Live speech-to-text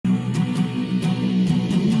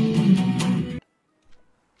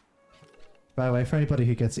By the way, for anybody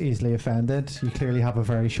who gets easily offended, you clearly have a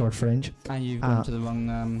very short fringe. And you've gone to the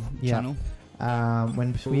wrong channel.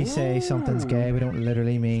 When we say something's gay, we don't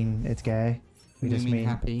literally mean it's gay. We just mean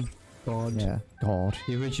happy. God. Yeah, God.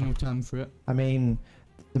 The original term for it. I mean,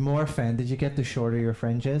 the more offended you get, the shorter your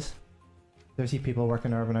fringe is. There's people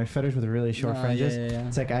working Urban Outfitters with really short fringes. Yeah.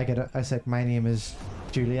 It's like it's like my name is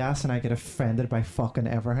Julius and I get offended by fucking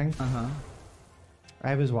everything.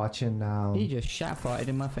 I was watching. He just shat farted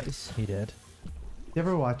in my face. He did. You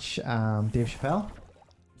ever watch Dave Chappelle?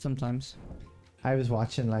 Sometimes. I was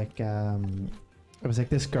watching like it was like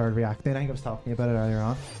this girl reacting. I think I was talking about it earlier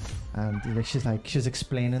on, and like she's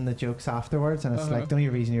explaining the jokes afterwards, and it's like the only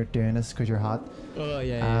reason you're doing this is because you're hot. Oh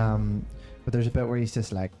yeah. But there's a bit where he's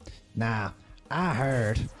just like, nah, I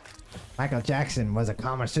heard Michael Jackson was a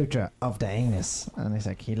Kama Sutra of the anus, and he's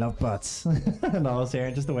like he loved butts, and all this here,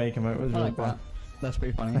 just the way he came out was really fun. That's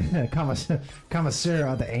pretty funny. Kama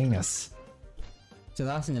Sutra of the anus. So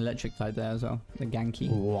that's an electric type there as well. The Genki.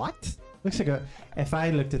 What? Looks like a. If I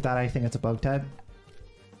looked at that, I think it's a bug type.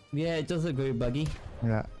 Yeah, it does look very buggy.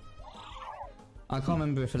 Yeah. I can't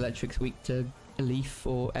remember if electric's weak to leaf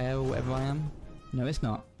or air or whatever I am. No, it's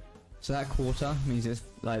not. So that quarter means it's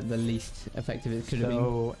like the least effective it could have been.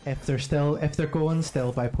 So if they're going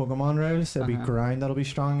still by Pokemon rules, it'll be ground that'll be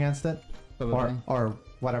strong against it. Probably. Or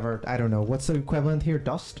whatever. I don't know. What's the equivalent here?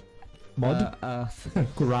 Dust? Mud? Earth.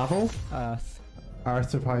 Gravel? Earth.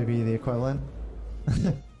 Earth would probably be the equivalent.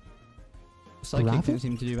 Psychic didn't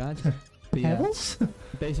seem to do bad. Pebbles?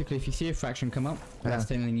 Basically, if you see a fraction come up, that's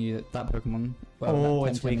telling you that Pokemon. Well,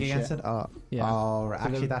 it's weak against it. Oh, yeah. Oh,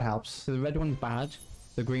 actually, that helps. So the red one's bad.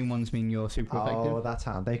 The green ones mean you're super effective. Oh, that's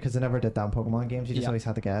handy because I never did that in Pokemon games. You just always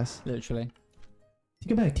had to guess. Literally.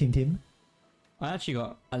 Think about TemTem. I actually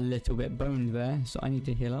got a little bit boned there, so I need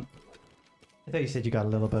to heal up. I thought you said you got a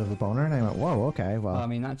little bit of a boner, and I went, whoa, okay, well. I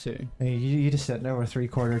mean, that too. You just sitting there with a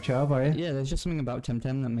 3/4 chub, are you? Yeah, there's just something about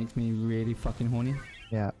TemTem that makes me really fucking horny.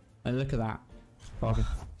 Yeah. And look at that. Fuck.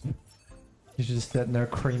 You're just sitting there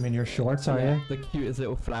creaming your shorts, are you? The cutest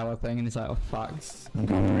little flower thing, and it's like, oh fuck.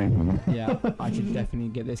 Yeah, I should definitely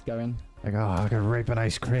get this going. Like, oh, I could rape an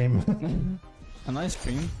ice cream. An ice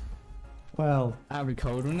cream? Well, that'd be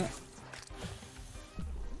cold, wouldn't it?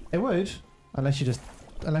 It would, unless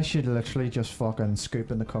you literally just fucking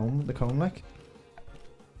scoop in the cone like.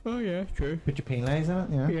 Oh yeah, true. Put your penalize in it,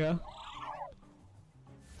 yeah. Yeah.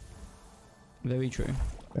 Very true.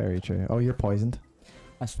 Very true. Oh, you're poisoned.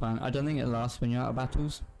 That's fine. I don't think it lasts when you're out of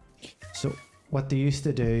battles. So what they used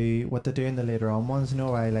to do, what they do in the later on ones, you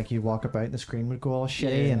know, like you walk about and the screen would go all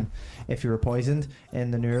shitty, and if you were poisoned,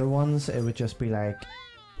 in the newer ones, it would just be like,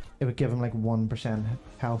 it would give them like 1%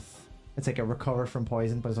 health. It's like a recover from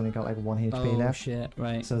poison, but it's only got like 1 HP left. Oh shit!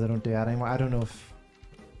 Right. So they don't do that anymore. I don't know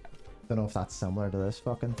if that's similar to this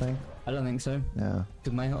fucking thing. I don't think so. Yeah.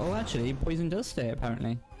 Oh, actually, poison does stay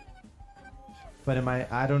apparently. But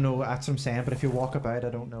I don't know. That's what I'm saying. But if you walk about, I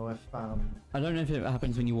don't know if. I don't know if it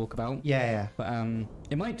happens when you walk about. Yeah. But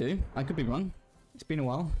it might do. I could be wrong. It's been a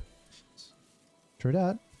while. True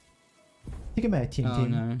that. Think about it, TemTem. Oh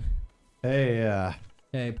no. Hey.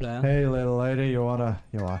 Hey, player. Hey, little lady. You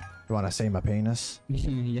wanna see my penis?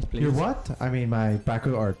 Yes, please. Your what? I mean, my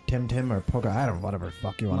Baku or TemTem or Poga. I don't know, whatever the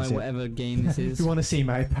fuck you want to see. Whatever game this is. You want to see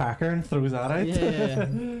my Packer and throws that out?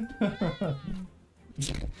 Yeah.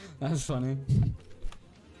 That's funny.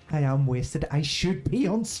 I am wasted. I should be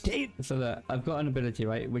on stage. So that I've got an ability,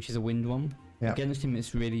 right, which is a wind one. Yeah. Against him,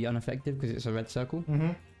 it's really ineffective because it's a red circle.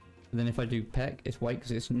 And then if I do peck, it's white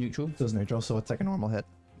because it's neutral. So it's neutral, so it's like a normal hit.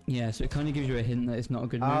 Yeah, so it kind of gives you a hint that it's not a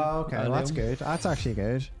good move. Oh, okay. Well, that's good. That's actually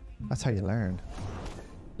good. That's how you learn.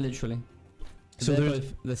 Literally. So they're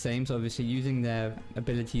both the same, so obviously using their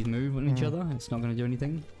abilities move on each other, it's not going to do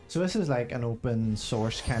anything. So this is like an open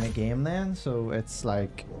source kind of game then, so it's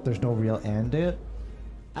like there's no real end to it?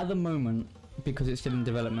 At the moment, because it's still in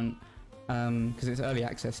development, because it's early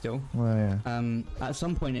access still. Well, yeah. At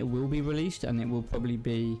some point it will be released and it will probably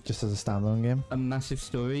be... just as a standalone game? A massive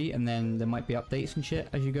story, and then there might be updates and shit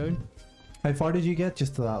as you go. How far did you get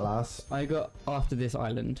just to that last? I got after this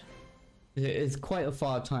island. It's quite a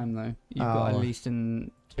far time though. You've got at least in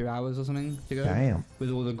 2 hours or something to go. Damn. With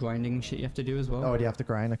all the grinding shit you have to do as well. Oh, do you have to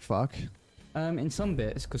grind like fuck? In some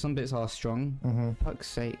bits, because some bits are strong. Fuck's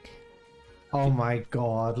sake. Oh my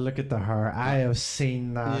god, look at the hair. I have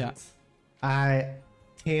seen that. Yeah.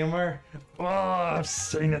 Tamer. Oh, I've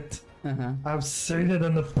seen it. I've seen it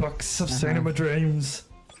in the books. I've seen it in my dreams.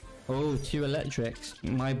 Oh, 2 electrics.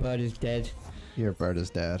 My bird is dead. Your bird is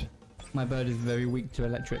dead. My bird is very weak to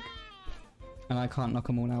electric. And I can't knock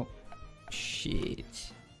them all out.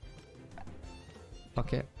 Shit.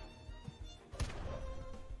 Fuck it.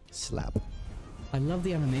 Slap. I love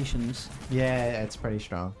the animations. Yeah, it's pretty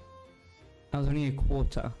strong. That was only a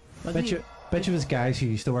quarter. Bet you it was guys who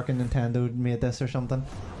used to work in Nintendo who made this or something.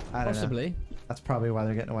 I don't know. Possibly. That's probably why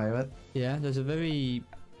they're getting away with it. Yeah, there's a very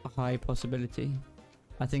high possibility.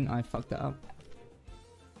 I think I fucked that up.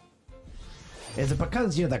 Is it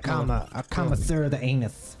because you're the connoisseur of the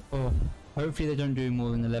anus? Oh, hopefully they don't do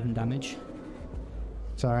more than 11 damage.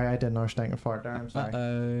 Sorry, I didn't understand a fart there. I'm sorry.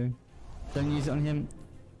 Uh-oh. Don't use it on him.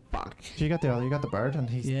 Fuck. So you got the bird, and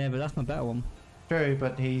he's Yeah, but that's my better one. true,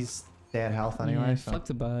 but he's dead health anyway. Yeah, So fuck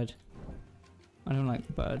the bird. I don't like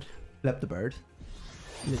the bird. flip the bird.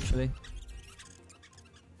 Literally.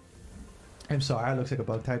 I'm sorry, it looks like a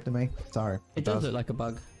bug type to me. Sorry. It does look like a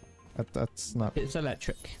bug. That's not It's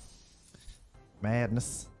electric.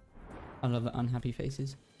 madness. I love the unhappy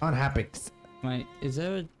faces. Unhappy. Right, is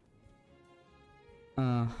there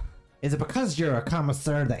a... Is it because you're a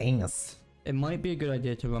connoisseur of the anus? It might be a good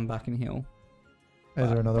idea to run back and heal. Is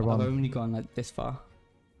there another I've one? only gone like this far.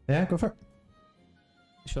 Yeah, go for it.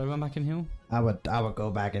 Should I run back and heal? I would go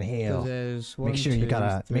back and 'Cause heal. there's one, Make sure you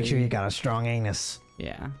two, three. got a strong anus.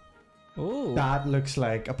 Yeah. Oh, That looks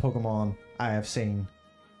like a Pokemon I have seen.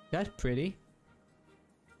 that's pretty.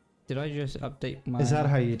 Did I just update my... Is that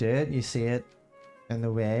how you do it? You see it in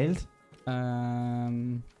the wild?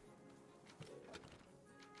 I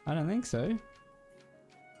don't think so.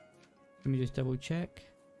 Let me just double check.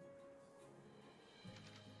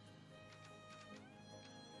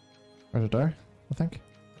 Or is it there? I think.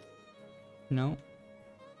 No.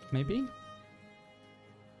 Maybe?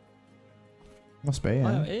 Must be, Oh,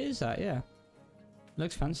 yeah. it is that, yeah.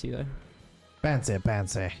 Looks fancy though. Fancy.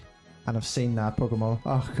 And I've seen that Pokemon.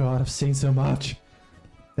 Oh god, I've seen so much.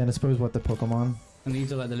 Then I suppose what the Pokemon. And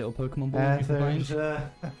these are like the little Pokemon balls you can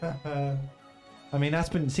find. I mean, that's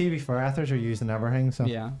been... See, before Ethers are used in everything, so...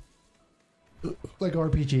 Yeah. Like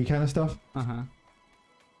RPG kind of stuff. Uh-huh.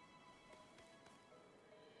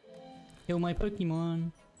 Kill my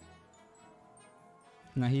Pokemon.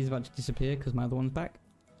 Now he's about to disappear because my other one's back.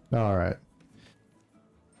 Alright.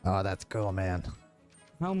 Oh, that's cool, man.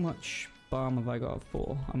 How much balm have I got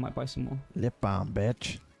for? I might buy some more. Lip balm,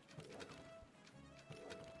 bitch.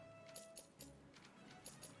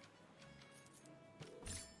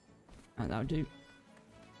 And that'll do.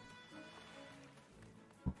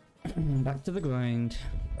 Back to the grind.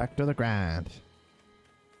 Back to the grind.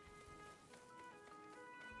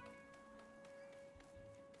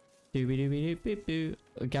 Doobie doobie doop doop doo.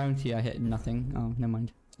 I guarantee I hit nothing. Oh, never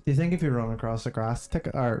mind. Do you think if you run across the grass,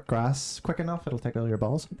 grass quick enough, it'll tickle your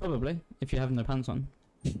balls? Probably, if you're having no pants on.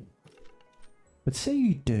 But say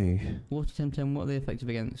you do. Water TemTem, what are they effective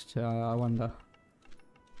against? I wonder.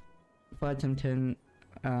 Fire TemTem,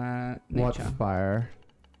 What nature. fire?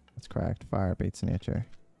 That's correct. Fire beats nature.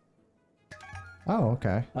 Oh,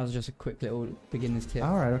 okay. That was just a quick little beginner's tip.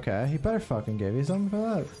 Alright, okay. He better fucking give you something for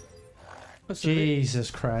that. Oh, so there- Jesus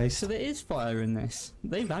Christ. So there is fire in this.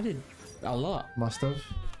 They've added a lot. Must have.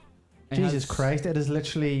 It Jesus has- Christ, it is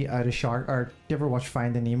literally out of shark. Or do you ever watch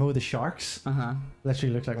Finding Nemo? The sharks? Uh-huh.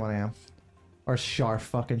 Literally looks like one of them. Or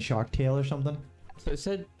fucking shark tail or something. So it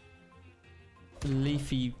said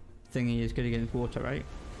leafy thingy is good against water, right?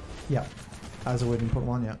 Yeah. As I wouldn't put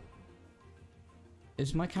one yet.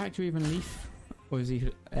 Is my character even leaf? Or is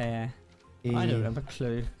he air? I don't have a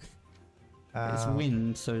clue. It's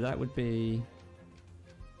wind, so that would be...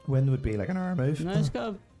 Wind would be like an arrow move. No, it's got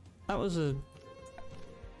a... That was a...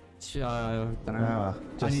 I don't know.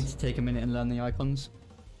 I need to take a minute and learn the icons.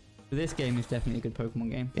 But this game is definitely a good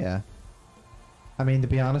Pokemon game. Yeah. I mean, to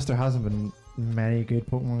be honest, there hasn't been many good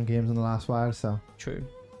Pokemon games in the last while, so... True.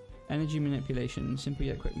 Energy manipulation, simple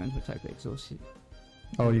yet quick mental attack, exhausted.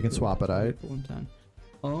 Oh, you can swap it out. For one turn.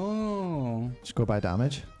 Oh. Just go by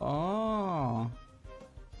damage. Oh.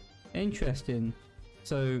 Interesting.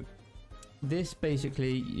 So, this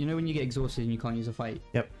basically, you know when you get exhausted and you can't use a fight?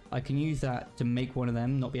 Yep. I can use that to make one of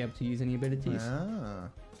them not be able to use any abilities. Ah.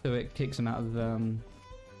 So it kicks them out of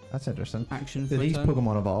That's interesting. action Do for a these turn.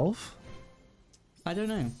 Pokemon evolve? I don't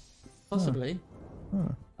know. Possibly. Huh.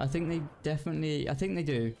 I think they definitely... I think they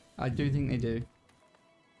do. I do think they do.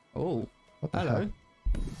 Oh. What the Hello. heck?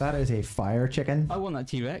 That is a fire chicken. I want that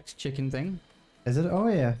T-Rex chicken thing. Is it? Oh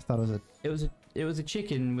yeah, I thought it was a... It was a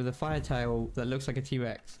chicken with a fire tail that looks like a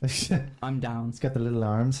T-Rex. It's I'm down. got the little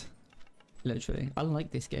arms. Literally. I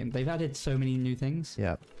like this game. They've added so many new things.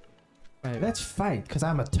 Yeah. Right. Let's fight, because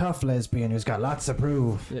I'm a tough lesbian who's got lots to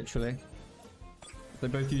prove. Literally. They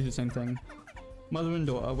both use the same thing. Mother and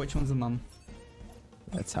daughter, which one's the mum?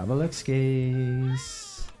 Let's have a look,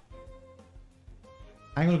 skis.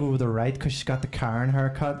 I'm gonna go with the right because she's got the Karen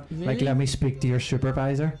haircut. Like, Really? let me speak to your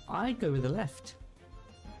supervisor. I'd go with the left.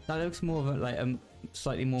 That looks more of a, like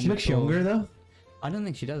slightly more She looks mature. younger though. I don't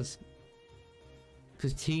think she does.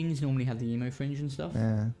 Because teens normally have the emo fringe and stuff.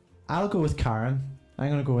 Yeah. I'll go with Karen. I'm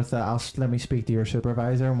gonna go with let me speak to your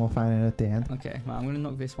supervisor and we'll find it at the end. Okay, well, I'm gonna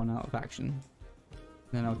knock this one out of action.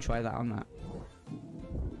 Then I'll try that on that.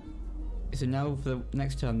 So now for the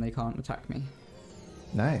next turn they can't attack me.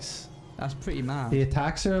 Nice. That's pretty mad. The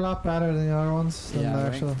attacks are a lot better than the other ones. Than Yeah, the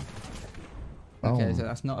right. actual. Okay, Oh, so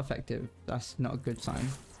that's not effective. That's not a good sign.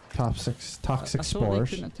 toxic I thought they spores.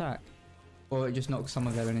 couldn't attack. Or it just knocks some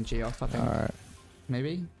of their energy off, I think. Alright.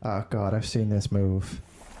 Maybe? Oh god, I've seen this move.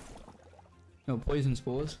 No, poison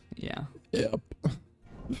spores. Yeah. Yep.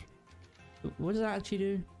 What does that actually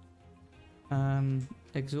do?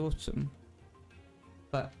 Exhausts him.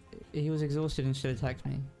 But he was exhausted and still attacked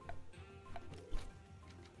me.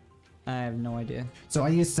 I have no idea. So are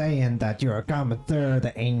you saying that you're a common third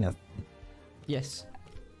the anus? Yes.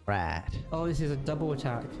 Right. Oh, this is a double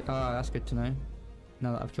attack. Oh, that's good to know.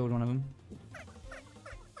 Now that I've killed one of them.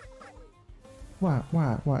 What?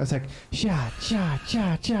 It's like shot.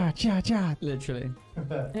 Literally.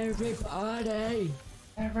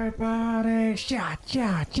 Everybody, shot.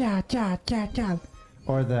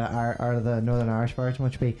 Or the Northern Irish version,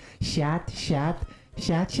 which would be shot. Yeah,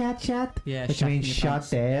 Which shot means in your shot pants.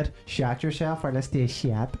 dead, shot yourself, or let's do a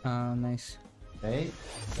shot. Oh, nice. Hey,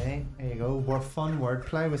 there you go. Fun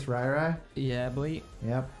wordplay with Rai. Yeah, boy.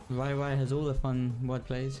 Yep, Rai has all the fun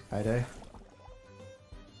wordplays. I do.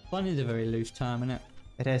 Fun is a very loose term, isn't it?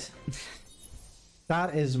 It is.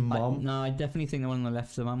 That is mum. No, I definitely think the one on the left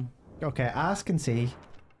is the mum. Okay, ask and see.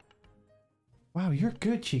 Wow, you're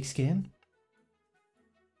good, Cheekskin.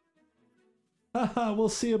 Haha, we'll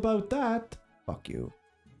see about that. Fuck you.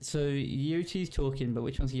 So, Yoti's talking, but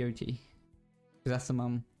which one's Yoti? Because that's the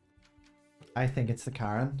mum. I think it's the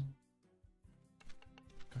Karen.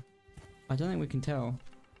 I don't think we can tell.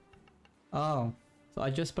 Oh, so I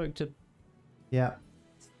just spoke to... Yeah.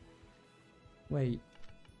 Wait.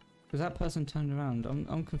 Was that person turned around?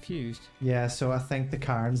 I'm confused. Yeah, so I think the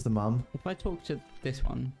Karen's the mum. If I talk to this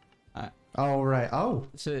one... Oh, right. Oh.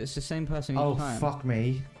 So it's the same person each Oh, time. fuck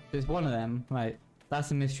me. There's one of them, right. That's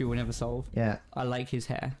a mystery we'll never solve. Yeah. I like his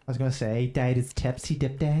hair. I was gonna say, dyed his tips, he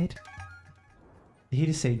dip dyed. Did he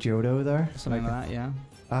just say Jodo there? Something like that, yeah.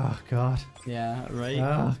 Oh, God. Yeah, right?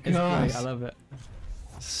 Oh, It's God. great, I love it.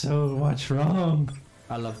 So much wrong.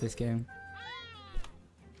 I love this game.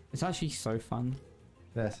 It's actually so fun.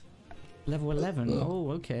 This. Level 11,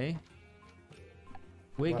 oh, okay.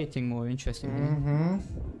 We're What? getting more interesting here. Mm-hmm.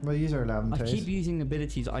 Well, these are 11 I twos. keep using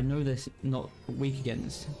abilities I know they're not weak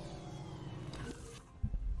against.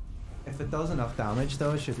 If it does enough damage,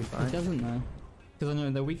 though, it should be It fine. doesn't though. Because I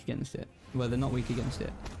know they're weak against it. Well, they're not weak against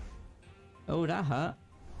it. Oh, that hurt.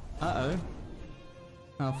 Uh-oh.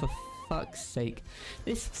 Oh, for fuck's sake.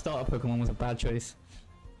 This starter Pokemon was a bad choice.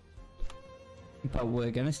 But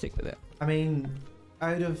we're gonna stick with it. I mean,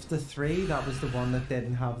 out of the three, that was the one that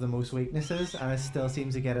didn't have the most weaknesses, and it still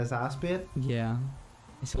seems to get his ass beat. Yeah.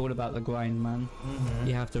 It's all about the grind, man. Mm-hmm.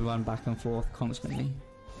 You have to run back and forth constantly.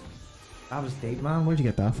 That was deep, man. Where'd you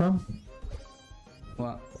get that from?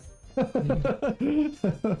 What?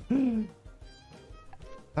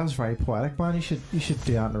 That was very poetic, man. You should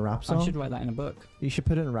do that in a rap song. I should write that in a book. You should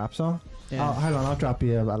put it in a rap song. Yeah. Oh, hold on, I'll drop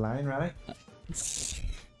you a line, ready?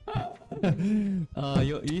 Oh,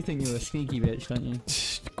 you think you're a sneaky bitch, don't you?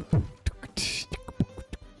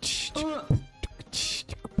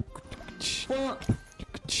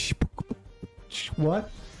 What?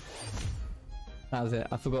 That was it.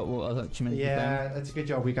 I forgot what I was actually meant to be saying. Yeah, it's a good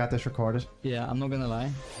job we got this recorded. Yeah, I'm not gonna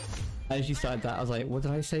lie. As you started that, I was like, what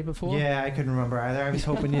did I say before? Yeah, I couldn't remember either. I was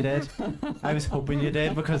hoping you did. I was hoping you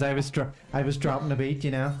did because I was dropping the beat,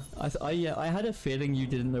 you know. I had a feeling you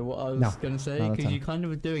didn't know what I was No, gonna say not at because all. you kind of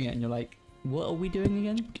were doing it and you're like, what are we doing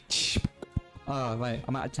again? Oh, right,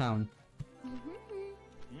 I'm out of town.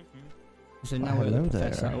 So now we're hello the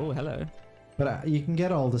professor. there. Oh, hello. But you can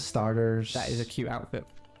get all the starters. That is a cute outfit.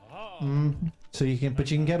 So you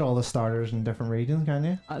can get all the starters in different regions, can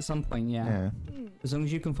you? At some point, yeah. As long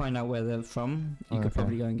as you can find out where they're from, you Okay. could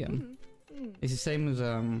probably go and get them. It's the same as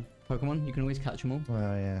Pokemon. You can always catch them all.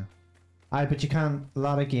 Well, yeah. But you can't. A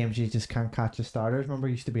lot of games you just can't catch the starters. Remember,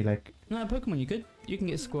 it used to be like. No, Pokemon you could. You can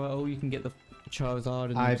get Squirtle. You can get the Charizard.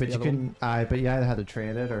 And But the you other one. can. But you either had to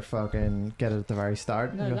trade it or fucking get it at the very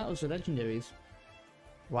start. No, that was the legendaries.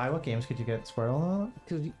 Why? What games could you get Squirrel on?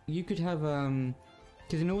 Because you could have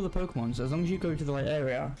because in all the Pokemons, as long as you go to the right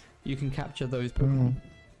area, you can capture those Pokemon.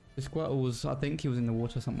 The Squirtle was, I think he was in the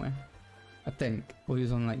water somewhere. I think, or he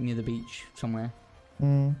was on like near the beach somewhere.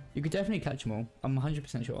 You could definitely catch them all. I'm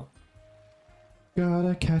 100% sure.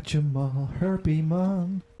 Gotta catch 'em all, Herbie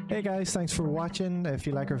man. Hey guys, thanks for watching. If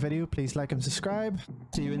you like our video, please like and subscribe.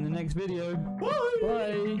 See you in the next video.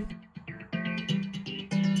 Bye.